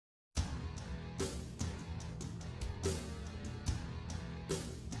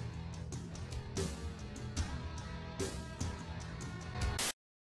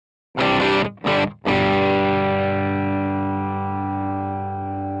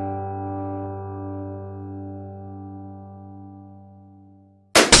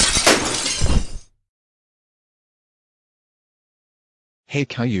Hey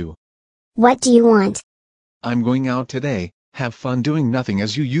Caillou. What do you want? I'm going out today. Have fun doing nothing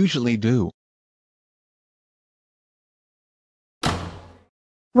as you usually do.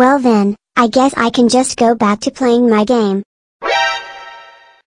 Well then, I guess I can just go back to playing my game.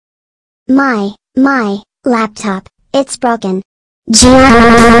 My laptop, it's broken.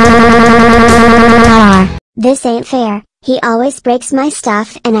 This ain't fair, he always breaks my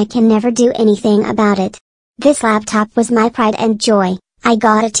stuff and I can never do anything about it. This laptop was my pride and joy, I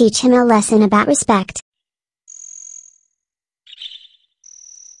gotta teach him a lesson about respect.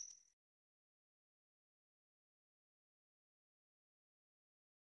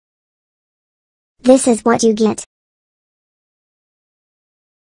 This is what you get.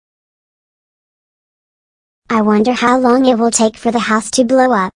 I wonder how long it will take for the house to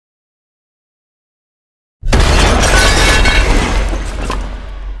blow up.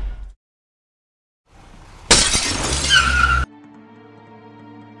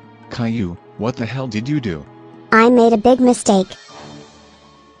 Caillou, what the hell did you do? I made a big mistake.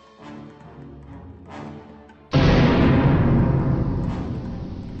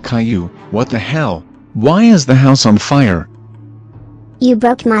 Caillou, what the hell? Why is the house on fire? You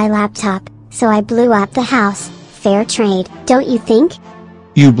broke my laptop, so I blew up the house. Fair trade, don't you think?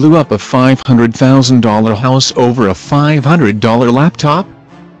 You blew up a $500,000 house over a $500 laptop?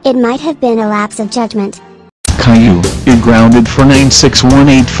 It might have been a lapse of judgment. Caillou, you're grounded for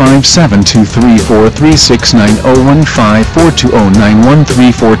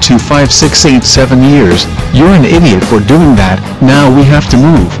 961857234369015420913425687 years. You're an idiot for doing that. Now we have to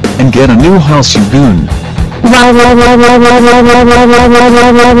move and get a new house, you goon. Wah wah wah wah wah wah wah wah wah wah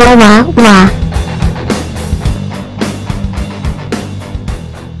wah wah wah wah.